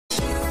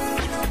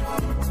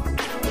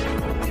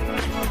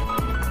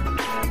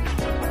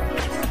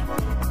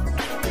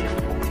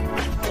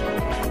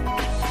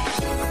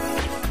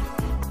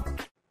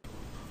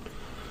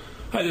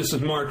Hi, this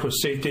is Mark with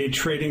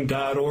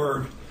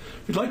SafeDayTrading.org.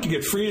 We'd like to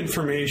get free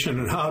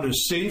information on how to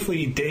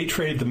safely day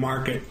trade the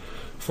market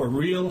for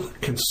real,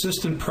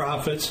 consistent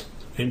profits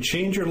and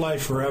change your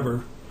life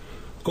forever.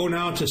 Go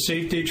now to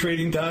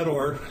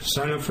SafeDayTrading.org,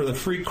 sign up for the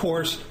free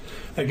course.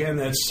 Again,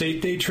 that's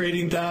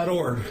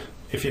SafeDayTrading.org.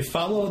 If you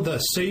follow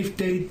the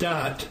SafeDay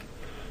dot,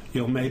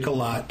 you'll make a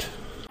lot.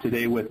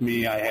 Today with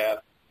me I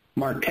have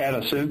Mark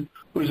Kadison,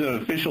 who's an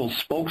official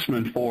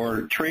spokesman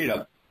for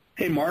TradeUP.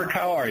 Hey, Mark,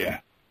 how are you?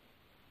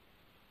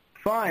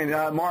 Fine.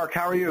 Mark,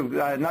 how are you?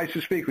 Nice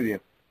to speak with you.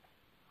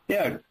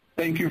 Yeah,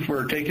 thank you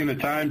for taking the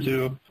time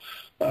to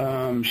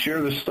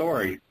share the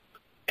story.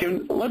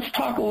 Let's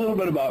talk a little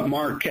bit about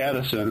Mark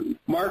Kadison.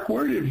 Mark,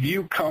 where did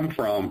you come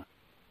from,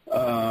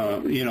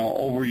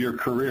 over your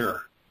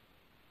career?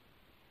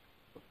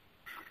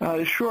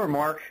 Sure,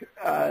 Mark.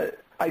 We're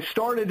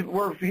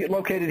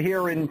located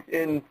here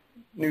in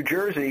New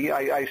Jersey.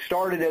 I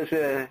started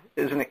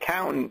as an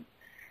accountant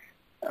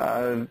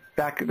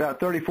back about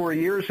 36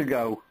 years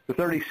ago,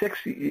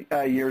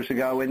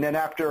 and then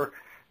after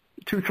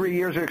 2-3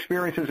 years of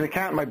experience as an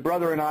accountant, my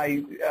brother and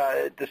I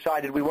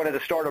decided we wanted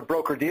to start a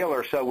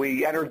broker-dealer, so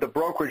we entered the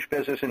brokerage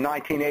business in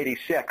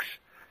 1986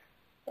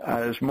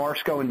 as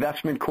Marsco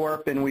Investment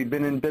Corp., and we've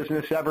been in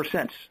business ever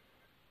since.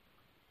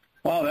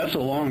 Wow, that's a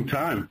long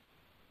time.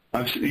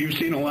 You've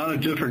seen a lot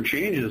of different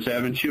changes,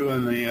 haven't you,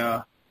 in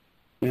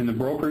the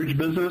brokerage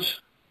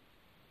business?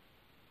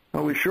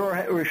 Well, we sure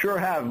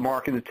have,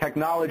 Mark, and the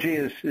technology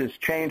has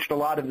changed a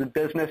lot of the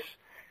business.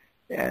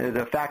 And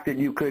the fact that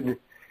you could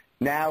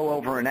now,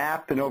 over an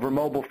app and over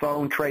mobile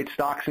phone, trade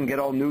stocks and get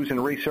all news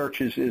and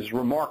research is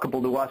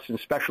remarkable to us, and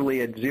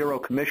especially at zero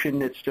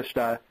commission. It's just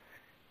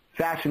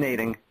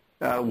fascinating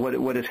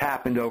what has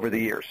happened over the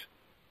years.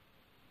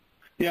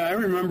 Yeah, I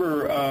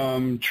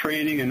remember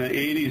trading in the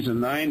 80s and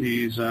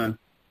 90s, and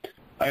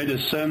I had to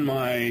send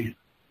my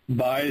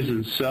buys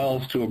and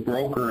sells to a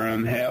broker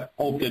and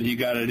hope that he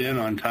got it in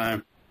on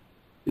time.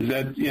 Is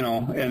that,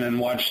 and then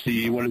watch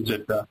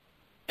the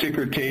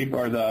ticker tape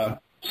or the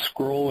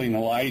scrolling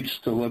lights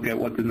to look at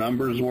what the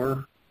numbers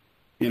were,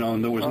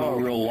 and there was no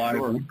real live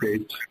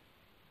updates.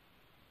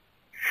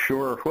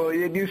 Sure. Well,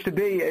 it used to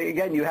be,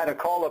 again, you had to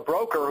call a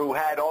broker who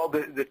had all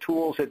the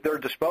tools at their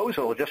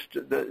disposal. Just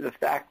the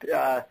fact,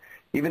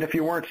 even if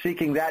you weren't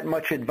seeking that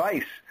much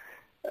advice,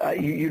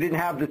 you didn't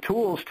have the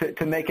tools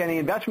to make any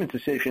investment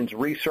decisions,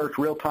 research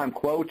real-time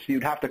quotes.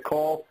 You'd have to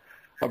call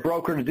a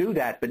broker to do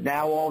that. But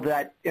now all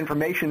that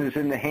information is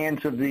in the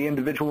hands of the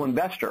individual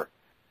investor.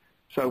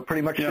 So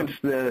pretty much since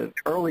the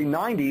early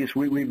 90s,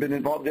 we've been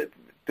involved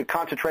to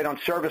concentrate on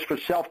service for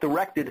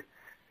self-directed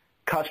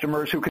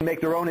customers who can make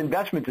their own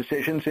investment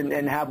decisions and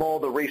have all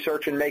the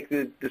research and make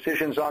the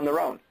decisions on their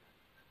own.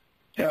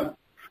 Yeah.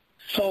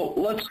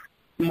 So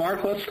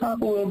Mark, let's talk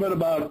a little bit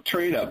about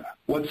TradeUp.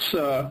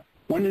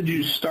 When did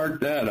you start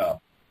that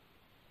up?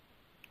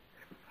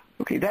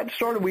 Okay, that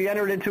started, we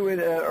entered into an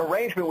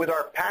arrangement with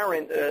our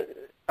parent,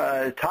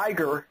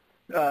 Tiger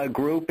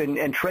Group, and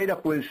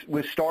TradeUp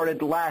was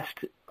started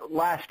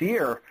last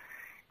year.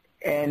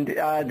 And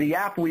the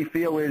app, we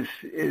feel, is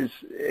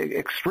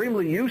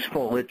extremely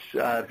useful. It's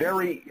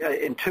very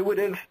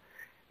intuitive,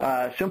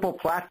 simple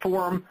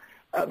platform,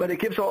 but it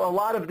gives a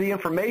lot of the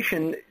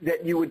information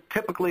that you would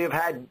typically have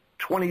had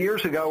 20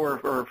 years ago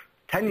or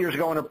 10 years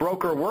ago on a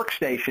broker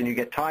workstation. You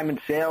get time and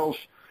sales,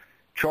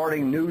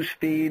 charting, news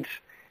feeds,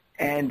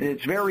 and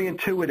it's very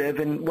intuitive.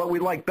 And what we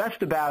like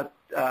best about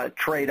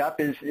TradeUp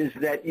is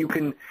that you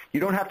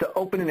don't have to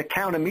open an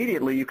account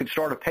immediately. You can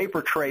start a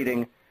paper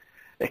trading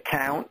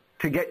account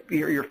to get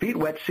your feet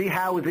wet, see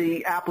how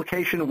the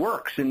application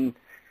works, and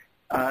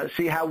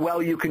see how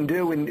well you can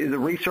do in the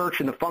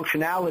research and the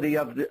functionality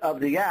of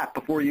the app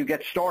before you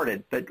get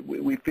started. But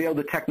we feel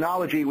the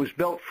technology was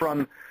built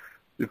from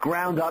the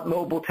ground-up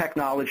mobile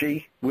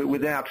technology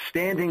with an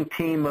outstanding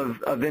team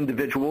of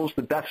individuals,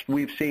 the best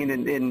we've seen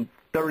in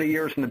 30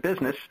 years in the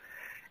business,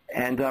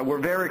 and we're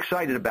very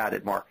excited about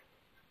it, Mark.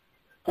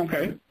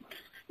 Okay.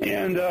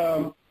 And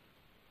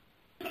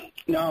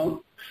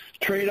now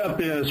TradeUp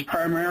is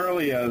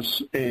primarily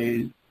as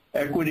a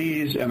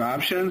equities and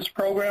options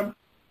program?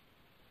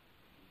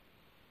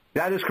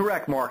 That is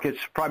correct, Mark. It's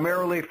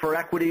primarily for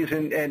equities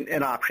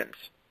and options.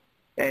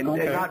 And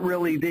not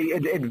really the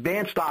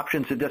advanced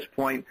options at this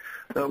point,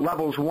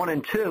 levels 1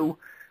 and 2,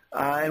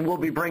 and we'll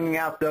be bringing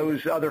out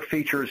those other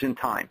features in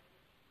time.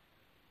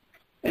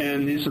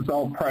 And this is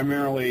all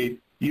primarily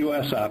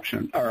U.S.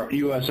 option or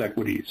U.S.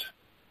 equities.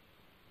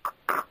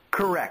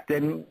 Correct,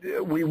 and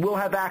we will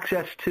have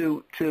access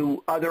to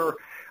other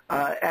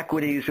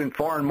equities in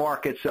foreign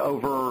markets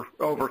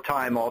over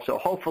time also,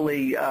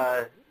 hopefully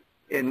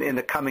in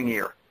the coming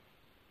year.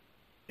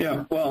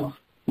 Yeah, well,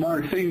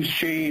 Mark, things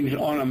change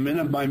on a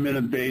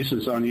minute-by-minute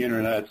basis on the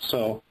Internet,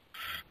 so,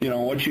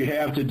 what you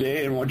have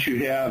today and what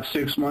you have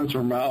 6 months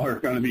from now are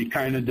going to be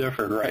kind of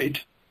different,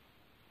 right?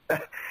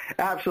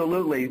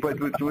 Absolutely, but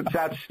what's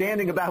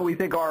outstanding about we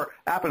think our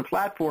app and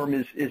platform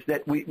is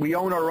that we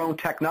own our own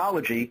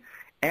technology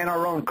and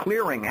our own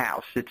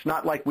clearinghouse. It's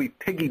not like we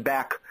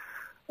piggyback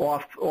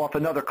off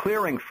another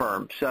clearing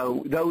firm.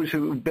 So those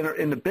who've been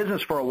in the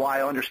business for a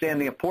while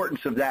understand the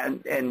importance of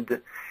that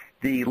and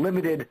the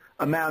limited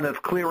amount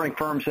of clearing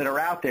firms that are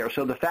out there.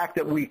 So the fact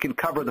that we can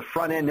cover the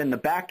front end and the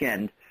back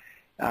end,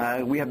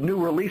 we have new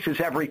releases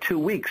every 2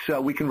 weeks,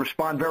 so we can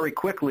respond very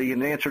quickly.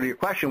 In answer to your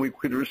question, we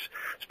could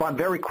respond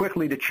very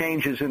quickly to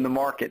changes in the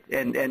market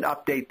and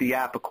update the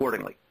app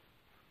accordingly.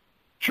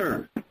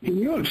 Sure. Can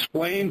you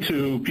explain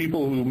to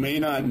people who may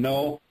not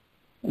know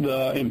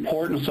the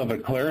importance of a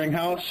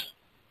clearinghouse?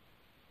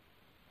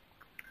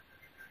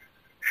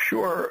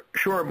 Sure,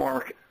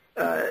 Mark.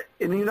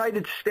 In the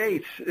United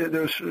States,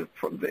 there's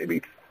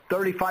maybe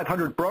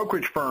 3,500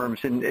 brokerage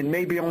firms and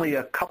maybe only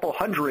a couple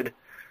hundred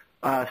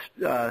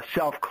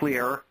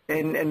self-clear,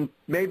 and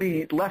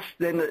maybe less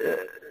than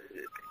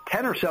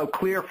 10 or so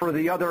clear for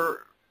the other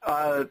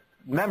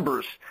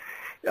members.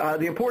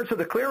 The importance of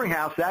the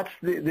clearinghouse, that's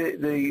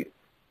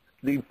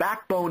the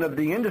backbone of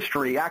the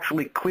industry,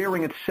 actually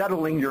clearing and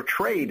settling your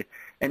trade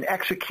and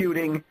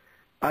executing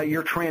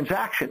your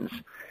transactions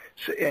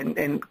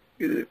and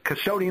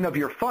custodian of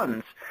your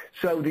funds.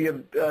 So the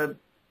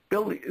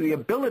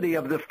ability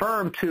of the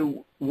firm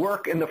to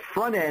work in the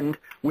front end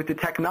with the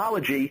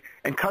technology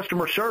and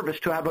customer service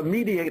to have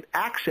immediate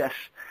access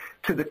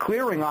to the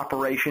clearing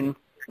operation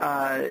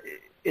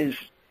is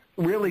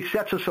really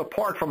sets us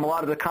apart from a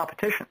lot of the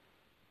competition.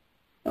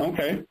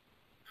 Okay.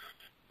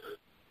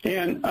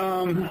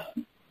 And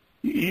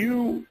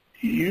you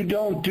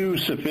don't do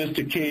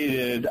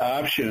sophisticated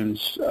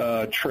options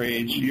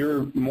trades.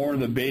 You're more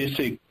the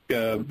basic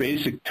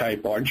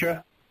type, aren't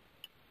you?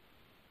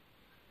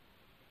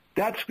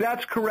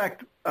 That's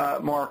correct,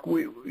 Mark.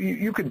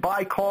 You could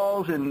buy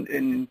calls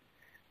and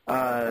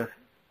buy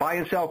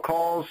and sell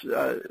calls,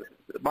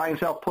 buy and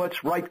sell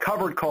puts, write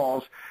covered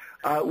calls.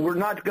 We're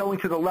not going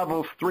to the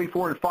levels 3,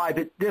 4, and 5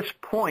 at this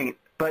point,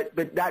 but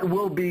that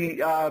will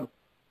be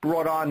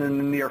brought on in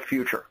the near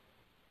future.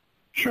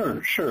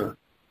 Sure.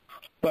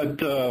 But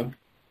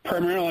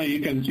primarily,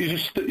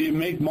 you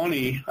make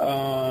money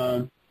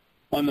on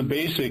the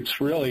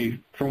basics, really,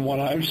 from what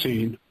I've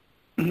seen,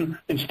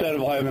 instead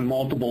of having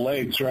multiple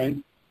legs, right?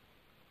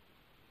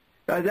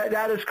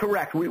 That is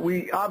correct.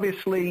 We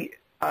obviously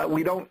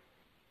we don't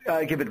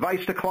give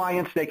advice to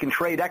clients. They can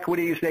trade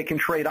equities. They can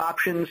trade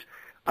options.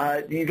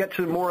 You get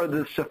to more of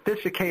the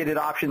sophisticated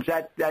options.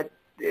 That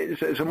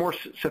is a more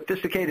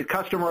sophisticated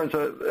customer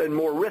and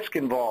more risk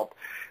involved.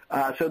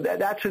 So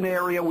that's an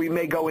area we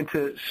may go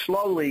into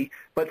slowly.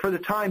 But for the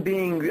time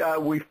being,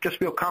 we just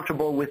feel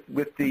comfortable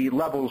with the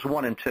levels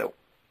 1 and 2.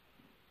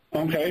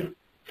 Okay.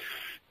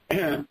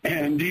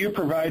 And do you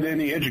provide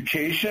any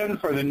education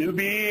for the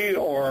newbie,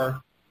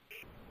 or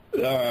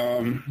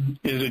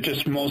is it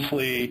just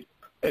mostly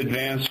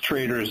advanced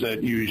traders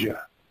that use you?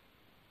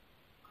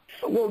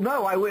 Well,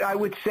 no, I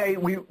would say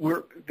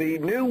we're the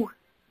new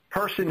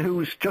person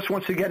who just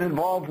wants to get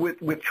involved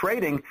with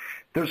trading.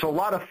 There's a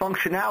lot of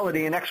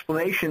functionality and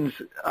explanations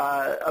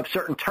of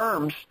certain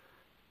terms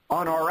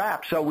on our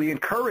app, so we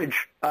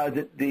encourage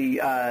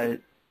the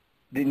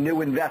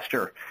new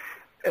investor,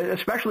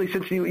 especially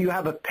since you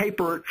have a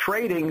paper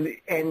trading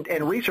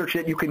and research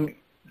that you can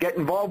get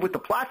involved with the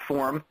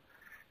platform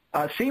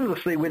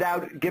seamlessly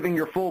without giving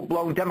your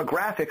full-blown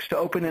demographics to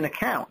open an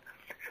account.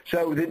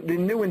 So the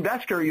new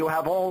investor, you'll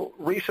have all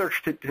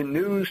research to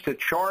news, to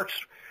charts,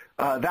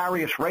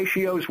 various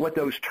ratios, what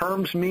those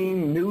terms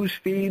mean, news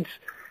feeds.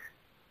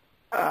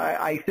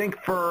 I think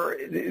for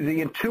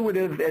the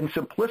intuitive and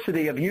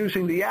simplicity of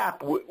using the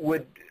app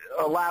would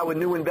allow a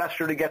new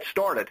investor to get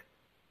started.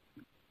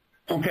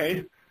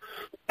 Okay.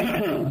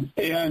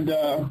 And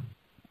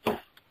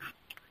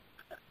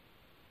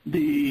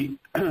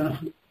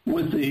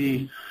with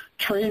the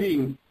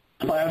trading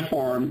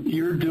platform,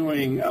 you're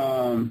doing,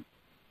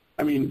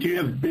 do you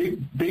have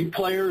big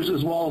players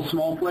as well as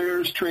small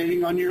players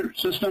trading on your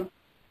system?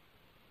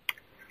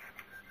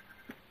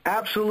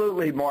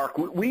 Absolutely, Mark.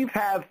 We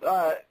have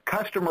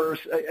customers,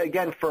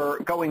 again, for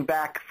going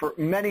back for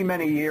many,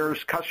 many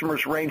years,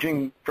 customers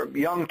ranging from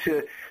young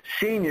to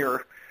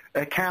senior,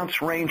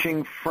 accounts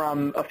ranging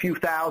from a few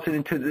thousand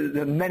into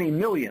the many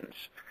millions.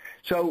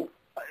 So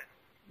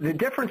the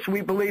difference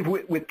we believe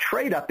with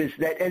TradeUp is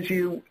that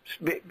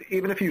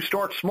even if you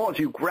start small, as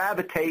you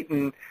gravitate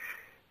and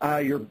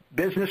your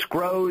business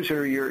grows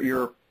or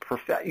you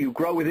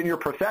grow within your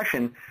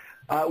profession,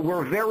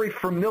 we're very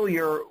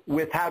familiar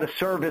with how to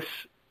service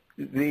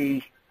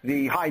the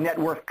high net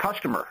worth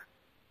customer.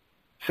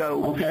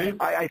 So okay.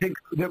 I think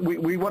that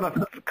we want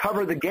to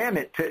cover the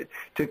gamut to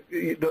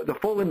the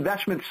full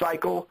investment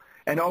cycle,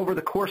 and over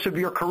the course of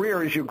your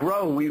career as you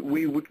grow,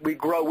 we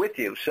grow with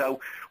you.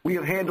 So we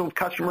have handled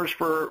customers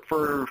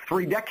for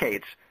 3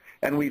 decades,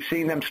 and we've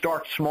seen them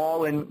start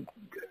small and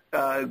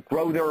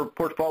grow their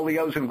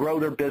portfolios and grow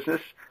their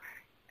business.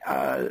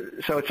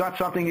 So it's not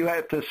something you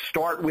have to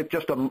start with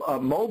just a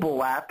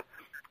mobile app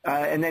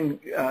and then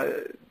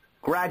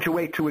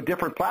graduate to a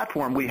different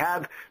platform. We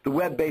have the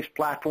web-based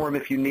platform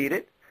if you need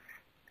it.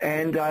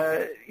 And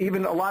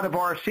even a lot of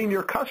our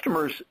senior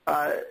customers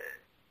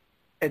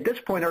at this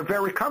point are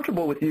very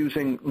comfortable with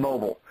using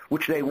mobile.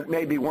 which they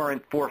maybe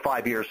weren't 4 or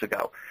 5 years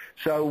ago.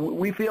 So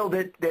we feel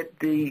that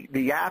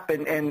the app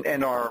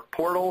and our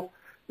portal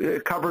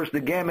covers the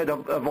gamut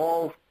of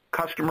all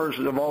customers,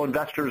 of all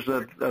investors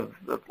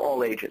of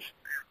all ages.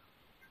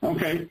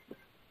 Okay.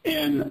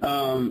 And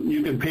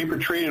you can paper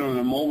trade on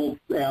a mobile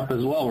app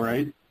as well,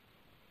 right?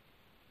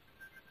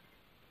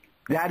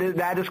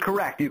 That is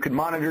correct. You can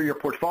monitor your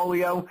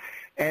portfolio.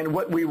 And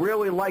what we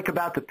really like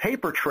about the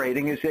paper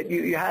trading is that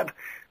you have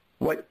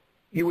what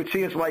you would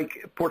see as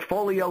like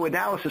portfolio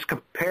analysis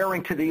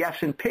comparing to the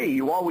S&P.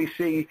 You always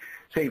see,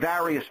 say,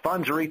 various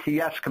funds or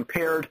ETFs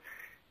compared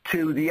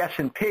to the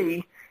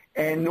S&P,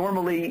 and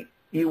normally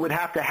you would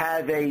have to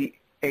have a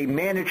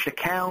managed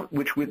account,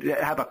 which would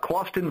have a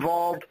cost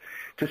involved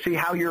to see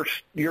how your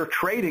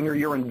trading or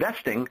your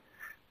investing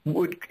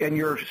and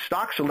your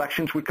stock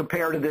selections would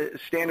compare to the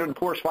Standard &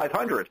 Poor's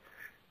 500.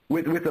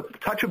 With a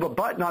touch of a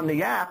button on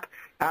the app,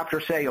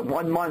 after, say,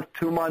 1 month,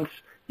 2 months,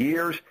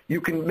 years,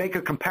 you can make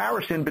a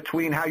comparison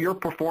between how your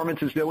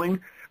performance is doing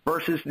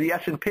versus the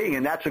S&P,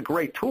 and that's a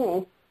great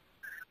tool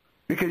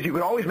because you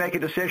can always make a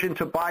decision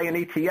to buy an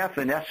ETF,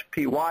 an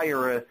SPY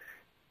or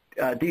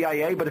a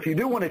DIA, but if you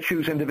do want to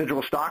choose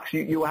individual stocks,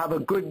 you will have a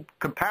good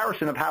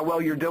comparison of how well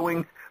you're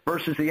doing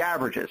versus the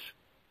averages.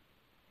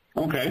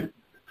 Okay.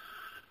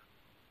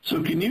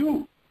 So can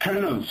you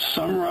kind of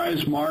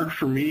summarize, Mark,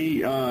 for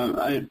me,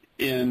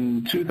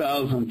 in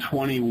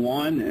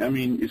 2021, I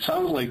mean, it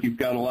sounds like you've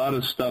got a lot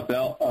of stuff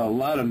out, a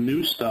lot of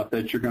new stuff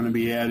that you're going to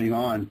be adding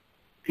on.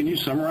 Can you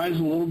summarize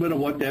a little bit of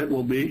what that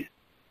will be?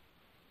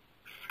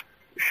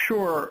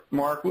 Sure,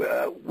 Mark.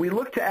 We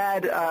look to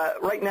add,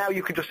 right now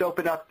you can just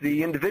open up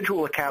the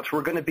individual accounts.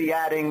 We're going to be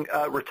adding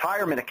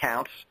retirement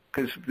accounts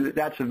because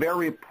that's a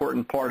very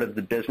important part of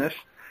the business.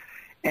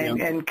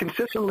 And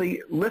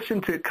consistently listen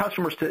to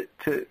customers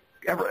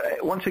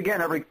once again,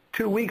 every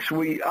 2 weeks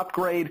we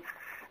upgrade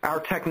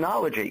our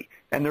technology,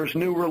 and there's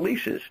new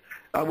releases.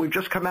 We've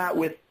just come out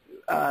with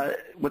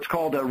what's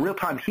called a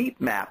real-time heat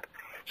map.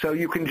 So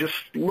you can just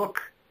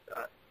look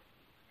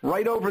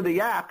right over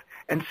the app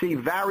and see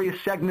various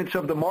segments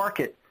of the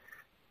market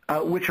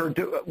which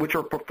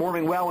are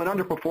performing well and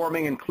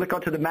underperforming, and click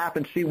onto the map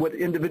and see what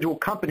individual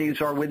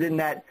companies are within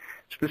that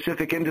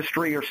specific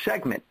industry or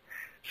segment.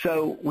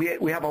 So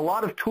we have a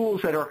lot of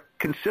tools that are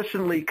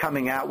consistently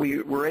coming out.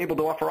 We're able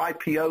to offer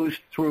IPOs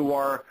through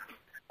our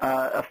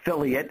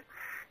affiliate,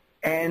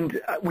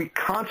 and we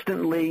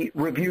constantly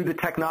review the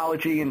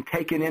technology and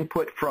take in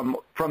input from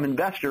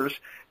investors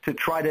to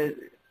try to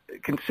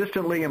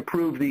consistently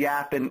improve the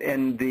app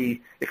and the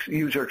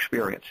user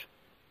experience.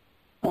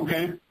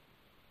 Okay.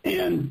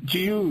 And do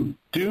you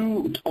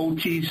do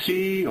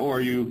OTC,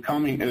 or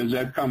is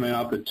that coming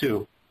up at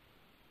 2?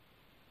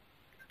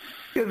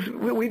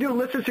 We do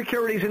listed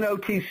securities and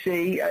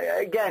OTC.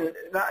 Again,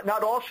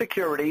 not all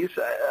securities.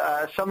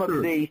 Some of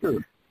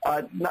the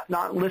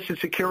not listed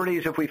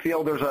securities, if we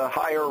feel there's a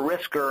higher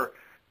risk or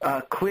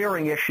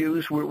clearing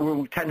issues,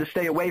 we tend to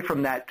stay away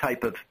from that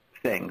type of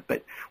thing.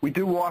 But we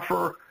do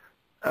offer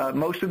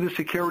most of the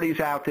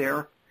securities out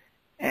there.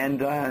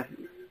 And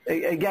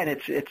again,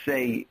 it's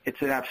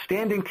an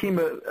outstanding team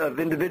of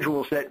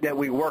individuals that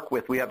we work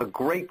with. We have a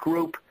great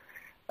group.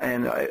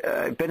 And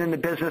I've been in the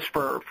business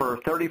for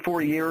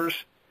 34 years,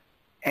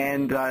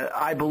 and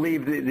I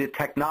believe the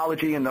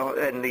technology and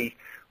the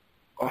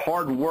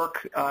hard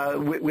work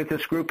with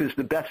this group is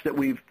the best that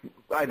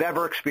I've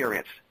ever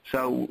experienced.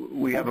 So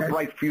we have a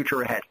bright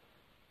future ahead.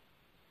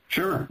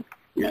 Sure.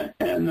 Yeah.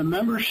 And the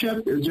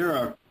membership, is there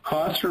a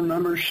cost for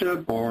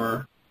membership,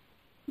 or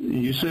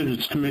you said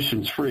it's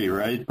commissions free,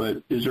 right?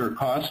 But is there a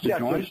cost to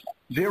join?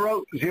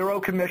 Zero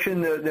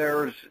commission.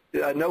 There's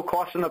no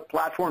cost on the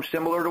platform,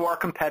 similar to our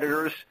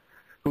competitors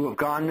who have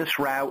gone this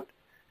route.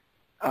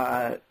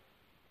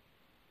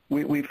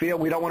 We feel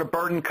we don't want to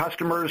burden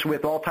customers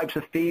with all types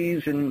of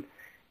fees,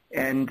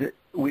 and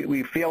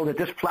we feel that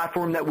this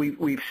platform that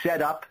we've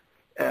set up,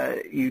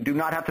 you do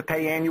not have to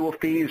pay annual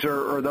fees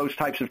or those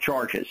types of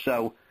charges.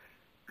 So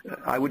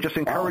I would just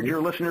encourage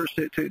your listeners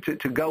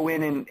to go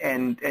in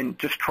and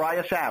just try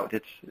us out.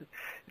 It's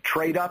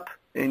TradeUP,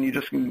 and you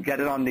just can get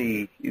it on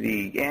the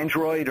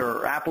Android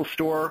or Apple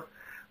Store,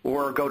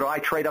 or go to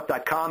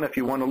iTradeUp.com if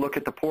you want to look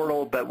at the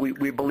portal. But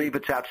we believe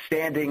it's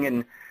outstanding,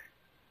 and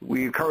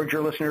we encourage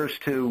your listeners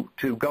to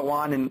go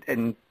on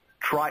and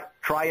try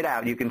it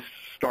out. You can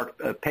start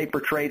a paper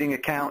trading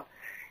account,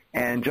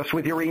 and just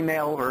with your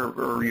email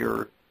or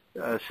your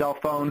cell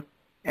phone,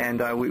 and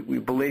we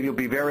believe you'll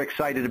be very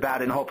excited about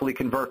it and hopefully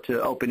convert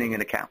to opening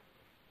an account.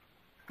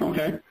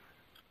 Okay.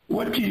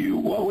 What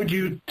would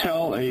you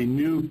tell a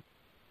new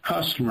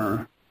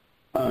customer?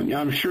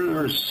 I'm sure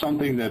there's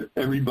something that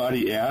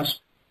everybody asks,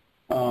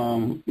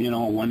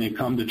 when they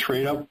come to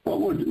TradeUp.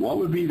 What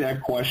would be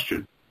that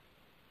question?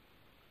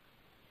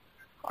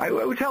 I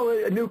would tell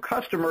a new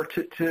customer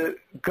to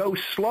go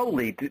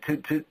slowly,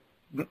 to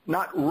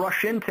not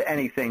rush into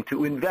anything,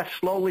 to invest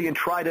slowly and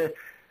try to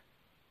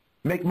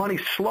make money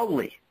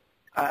slowly.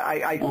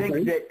 I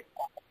think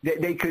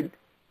that they could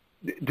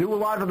do a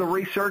lot of the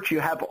research. You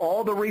have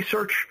all the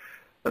research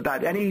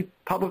about any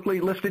publicly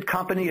listed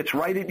company. It's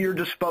right at your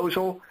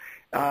disposal.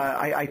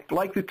 I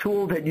like the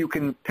tool that you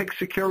can pick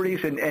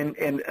securities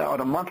and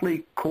on a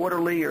monthly,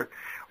 quarterly,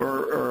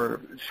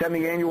 or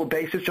semi-annual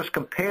basis, just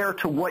compare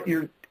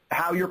to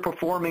how you're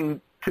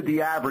performing to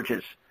the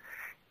averages.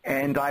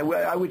 And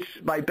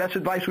my best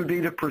advice would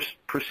be to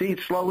proceed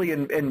slowly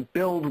and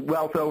build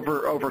wealth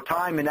over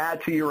time and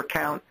add to your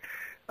account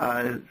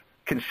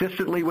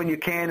consistently when you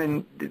can,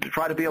 and to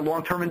try to be a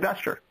long-term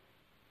investor.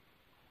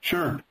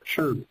 Sure.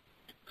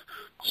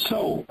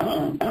 So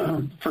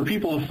for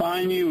people to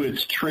find you,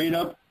 it's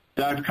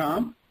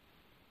TradeUp.com?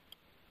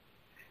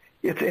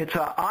 It's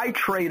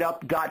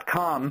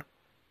iTradeUp.com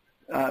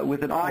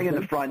with an I in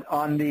the front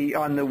on the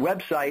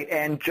website,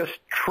 and just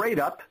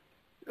TradeUp.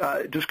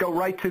 Just go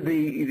right to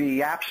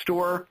the App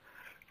Store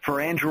for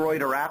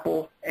Android or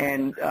Apple,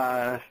 and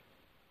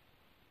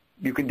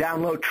you can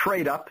download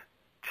TradeUp,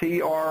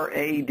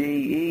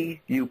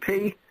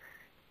 TradeUp,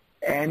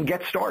 and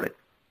get started.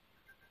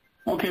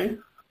 Okay.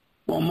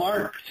 Well,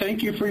 Mark,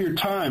 thank you for your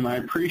time. I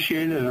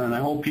appreciate it, and I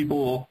hope people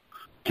will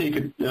take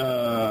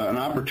an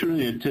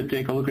opportunity to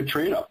take a look at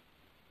TradeUp.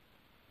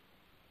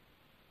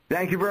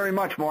 Thank you very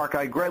much, Mark.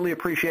 I greatly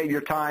appreciate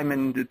your time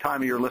and the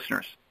time of your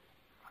listeners.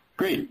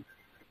 Great.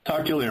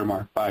 Talk to you later,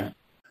 Mark. Bye.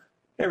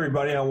 Hey,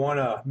 everybody. I want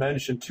to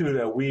mention, too,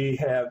 that we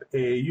have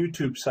a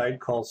YouTube site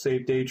called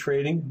Safe Day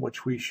Trading,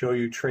 which we show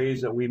you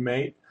trades that we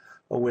make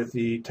with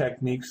the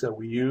techniques that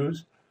we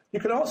use. You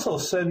can also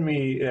send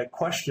me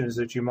questions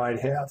that you might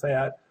have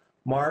at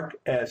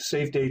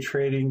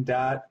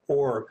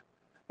mark@safedaytrading.org.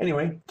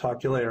 Anyway, talk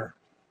to you later.